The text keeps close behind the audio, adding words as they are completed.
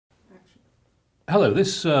Hello,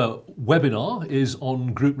 this webinar is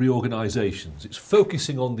on group reorganisations. It's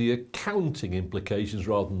focusing on the accounting implications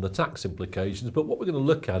rather than the tax implications, but what we're going to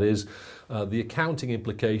look at is the accounting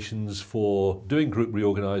implications for doing group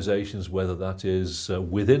reorganisations, whether that is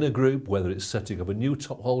within a group, whether it's setting up a new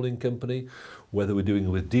top holding company, whether we're doing it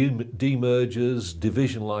with demergers,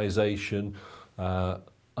 divisionalisation,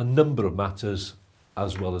 a number of matters,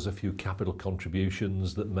 as well as a few capital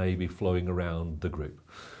contributions that may be flowing around the group.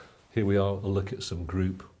 Here we are, a look at some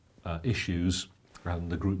group issues and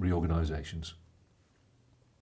the group reorganisations.